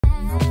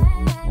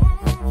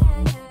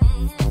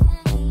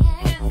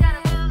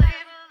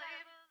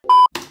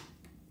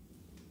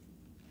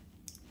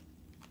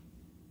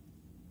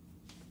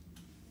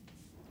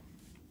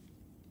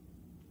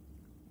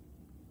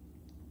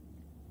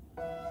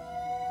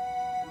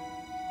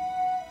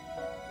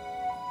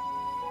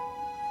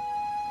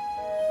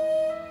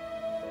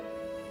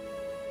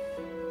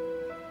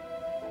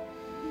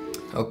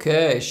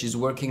Okay, she's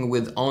working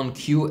with on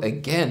cue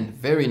again.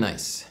 Very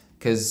nice.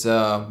 Because,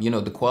 you know,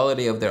 the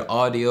quality of their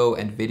audio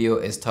and video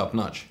is top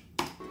notch.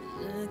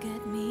 Look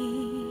at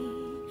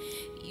me.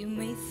 You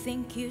may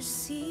think you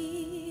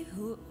see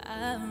who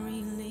I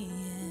really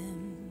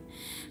am,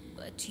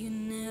 but you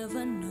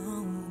never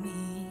know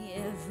me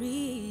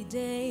every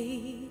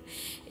day.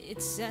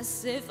 It's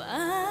as if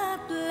I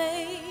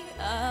play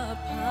a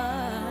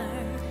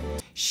part.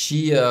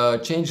 She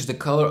changed the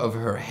color of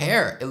her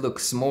hair. It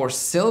looks more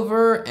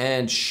silver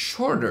and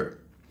shorter.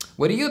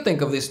 What do you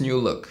think of this new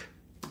look?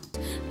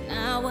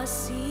 Now I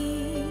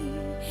see,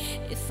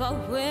 if I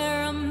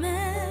wear a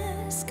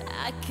mask,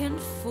 I can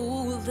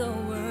fool the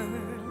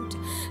world,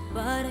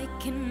 but I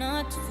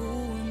cannot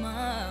fool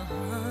my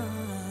heart.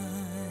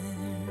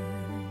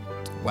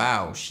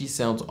 Wow, she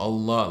sounds a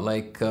lot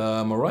like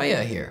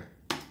Mariah here.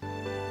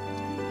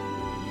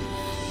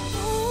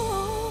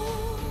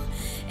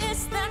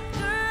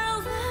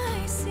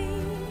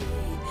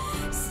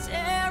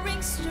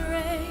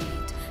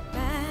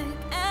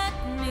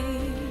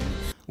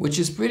 Which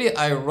is pretty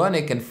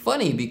ironic and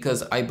funny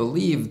because I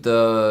believe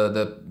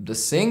the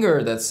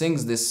singer that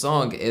sings this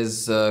song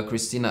is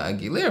Christina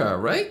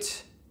Aguilera,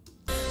 right?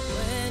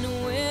 When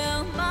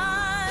will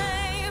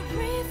my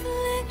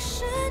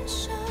reflection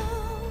show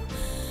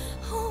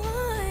who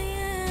I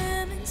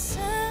am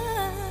inside?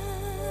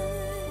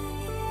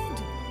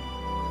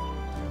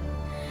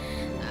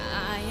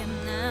 I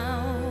am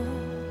now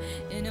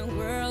in a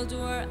world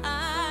where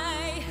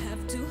I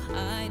have to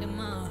hide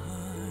my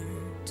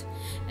heart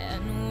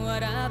and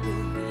what I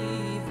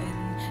believe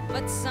in,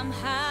 but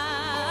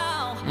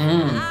somehow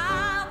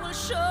I will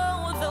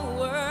show the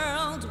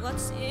world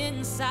what's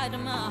inside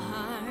my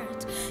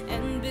heart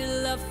and be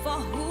loved for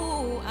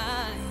who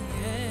I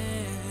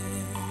am.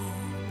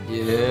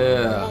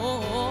 Yeah.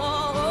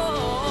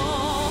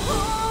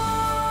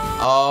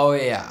 Oh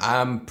yeah,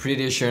 I'm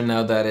pretty sure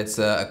now that it's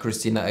a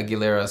Christina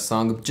Aguilera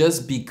song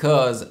just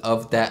because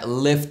of that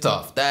lift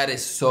off. That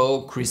is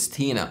so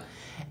Christina.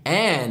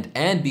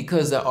 And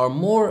because there are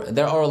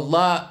a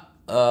lot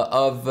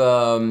of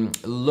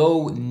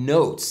low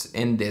notes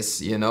in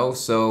this, you know,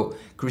 so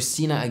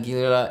Christina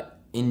Aguilera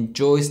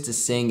enjoys to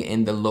sing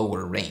in the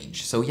lower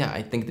range. So yeah,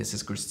 I think this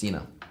is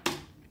Christina.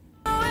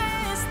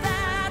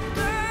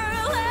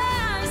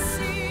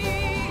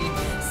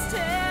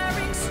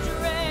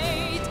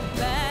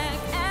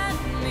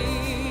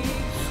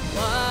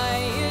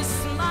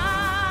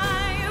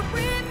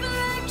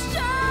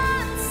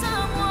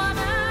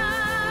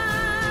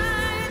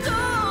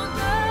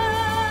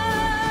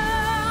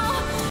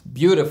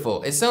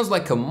 Beautiful. It sounds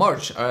like a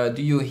march.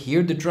 Do you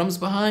hear the drums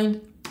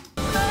behind?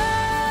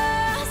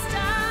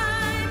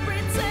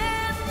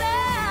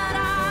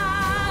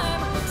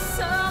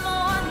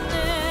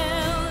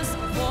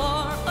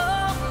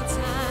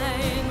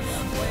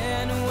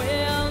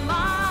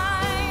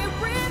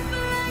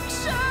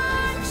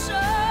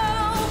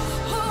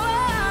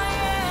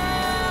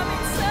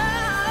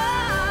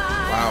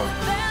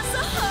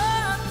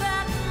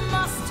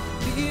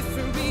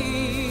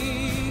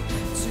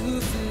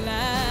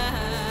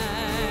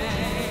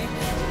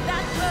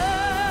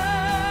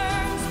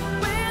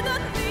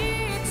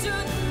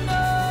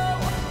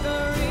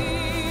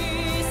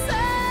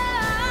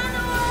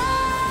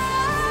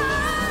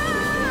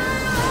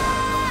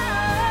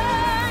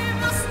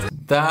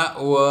 That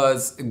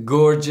was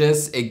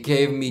gorgeous. It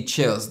gave me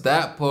chills.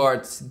 That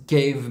part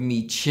gave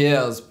me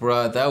chills,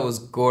 bruh. That was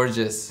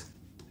gorgeous.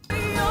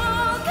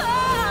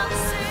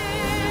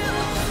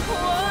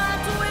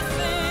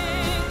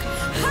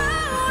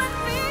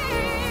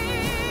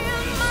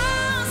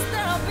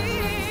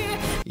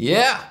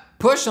 Yeah,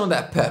 push on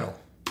that pedal.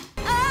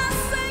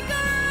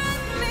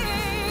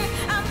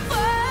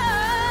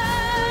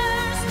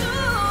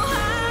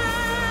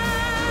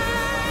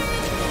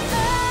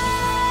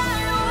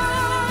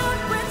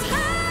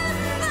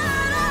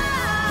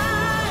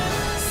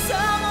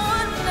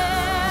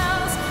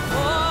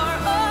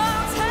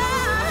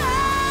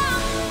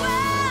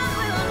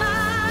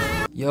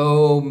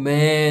 Yo,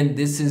 man,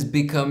 this is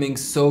becoming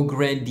so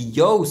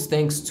grandiose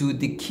thanks to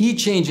the key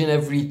change and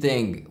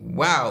everything.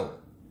 Wow.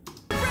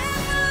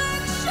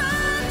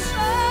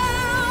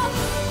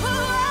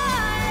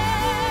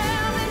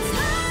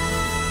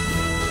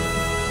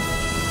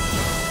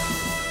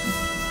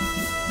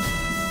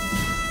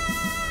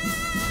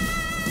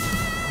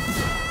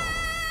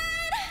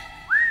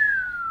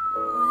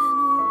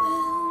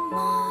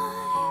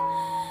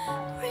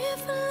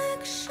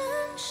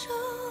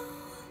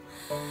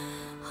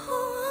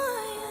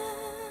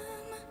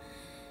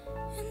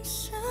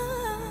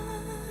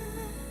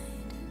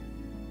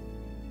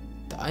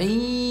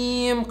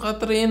 Damn,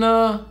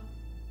 Katrina.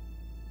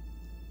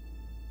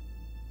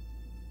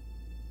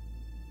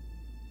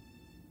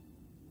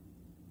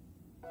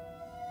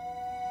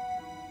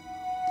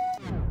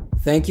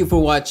 Thank you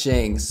for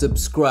watching.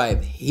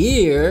 Subscribe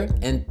here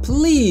and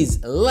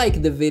please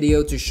like the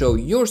video to show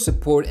your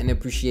support and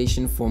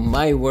appreciation for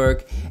my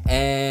work,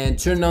 and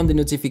turn on the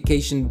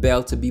notification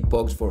bell to be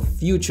poked for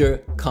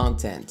future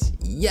content.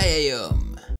 Yeah.